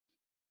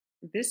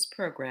This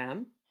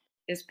program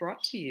is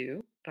brought to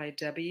you by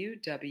W.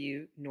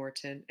 W.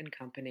 Norton and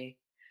Company,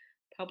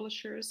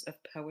 publishers of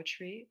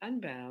Poetry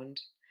Unbound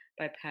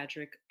by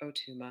Padraig Ó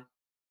Tuama.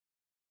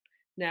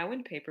 Now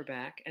in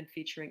paperback and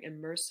featuring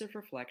immersive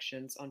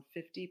reflections on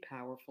 50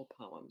 powerful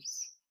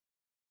poems.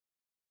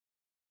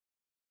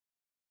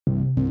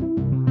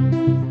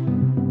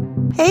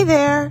 Hey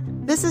there,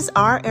 this is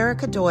R.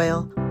 Erica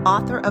Doyle,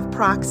 author of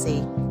Proxy,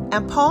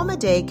 and Poem a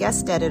Day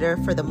guest editor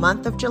for the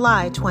month of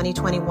July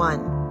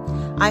 2021.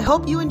 I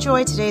hope you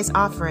enjoy today's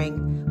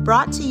offering,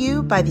 brought to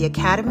you by the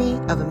Academy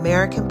of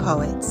American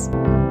Poets.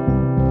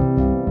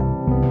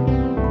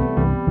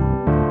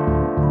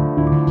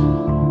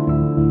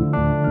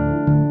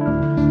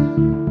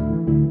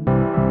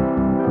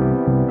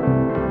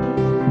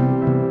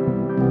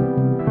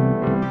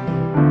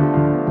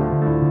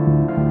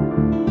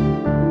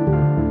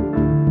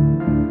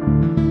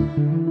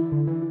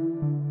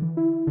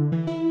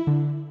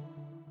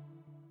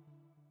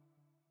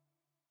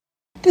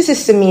 This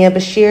is Samia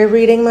Bashir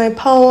reading my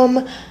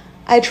poem,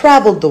 I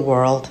Traveled the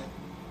World.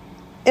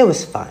 It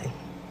was fine.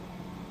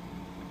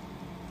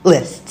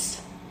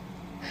 Lists.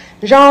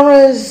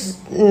 Genres,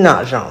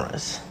 not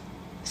genres.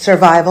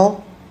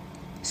 Survival,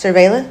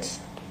 surveillance.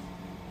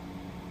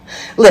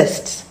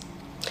 Lists.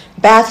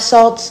 Bath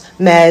salts,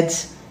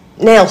 meds,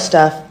 nail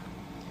stuff,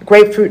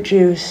 grapefruit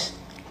juice,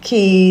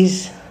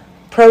 keys,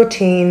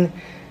 protein,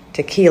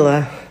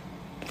 tequila,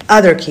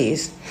 other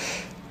keys,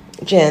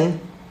 gin,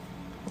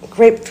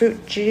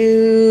 grapefruit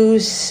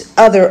juice,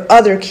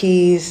 other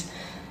keys,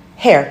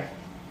 hair.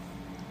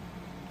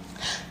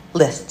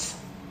 Lists.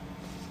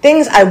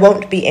 Things I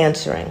won't be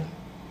answering.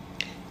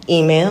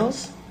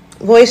 Emails,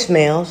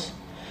 voicemails,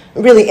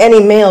 really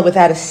any mail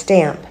without a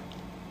stamp.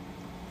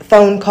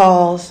 Phone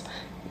calls,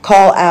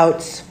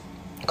 call-outs,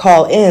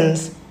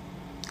 call-ins,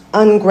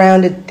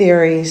 ungrounded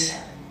theories,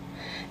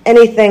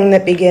 anything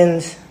that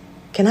begins,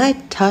 can I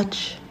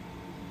touch?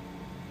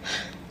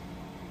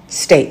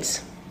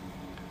 States.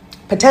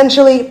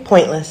 Potentially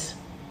pointless.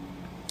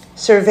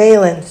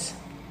 Surveillance.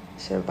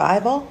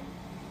 Survival?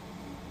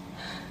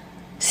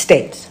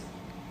 States.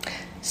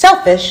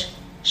 Selfish,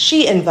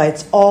 she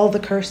invites all the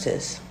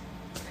curses.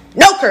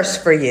 No curse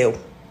for you!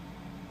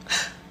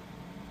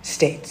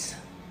 States.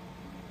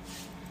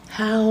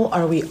 How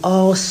are we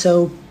all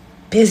so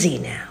busy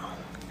now?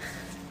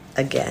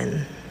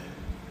 Again.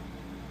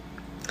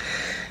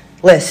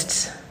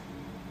 Lists.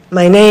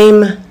 My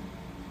name,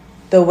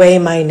 the way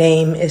my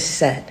name is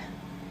said.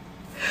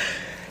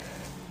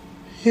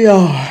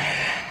 Yeah.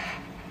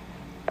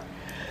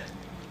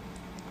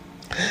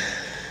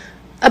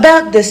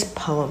 About this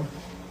poem,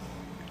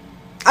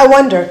 I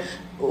wonder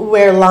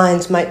where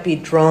lines might be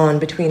drawn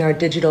between our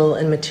digital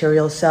and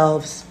material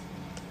selves,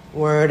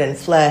 word and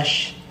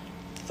flesh,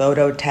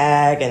 photo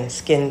tag and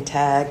skin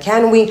tag.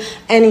 Can we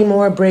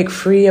anymore break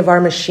free of our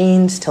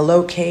machines to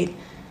locate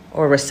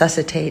or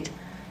resuscitate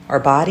our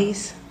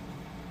bodies?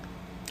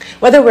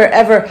 Whether we're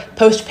ever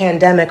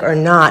post-pandemic or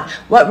not,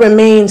 what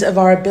remains of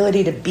our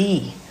ability to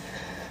be?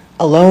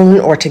 Alone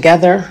or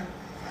together,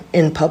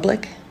 in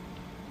public?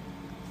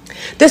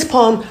 This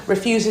poem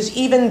refuses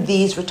even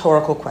these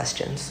rhetorical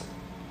questions.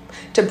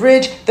 To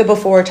bridge the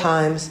before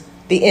times,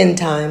 the in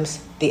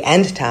times, the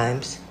end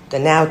times, the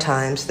now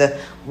times, the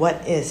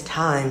what is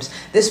times,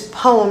 this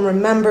poem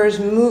remembers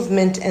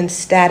movement and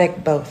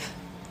static both.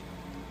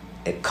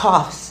 It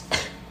coughs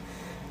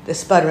the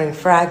sputtering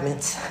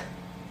fragments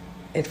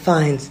it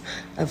finds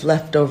of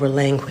leftover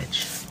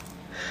language.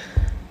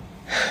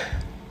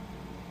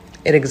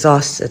 It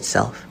exhausts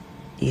itself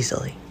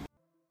easily.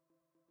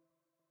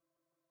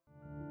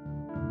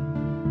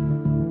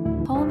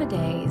 Poem a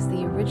Day is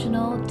the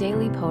original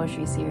daily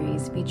poetry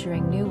series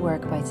featuring new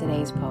work by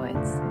today's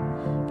poets.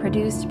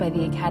 Produced by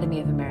the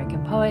Academy of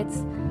American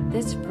Poets,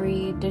 this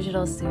free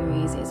digital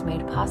series is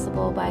made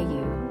possible by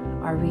you,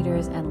 our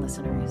readers and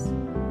listeners.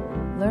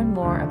 Learn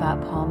more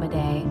about Poem a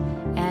Day,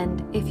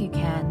 and if you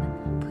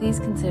can, please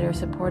consider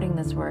supporting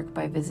this work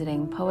by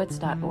visiting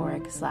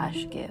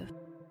poets.org/give.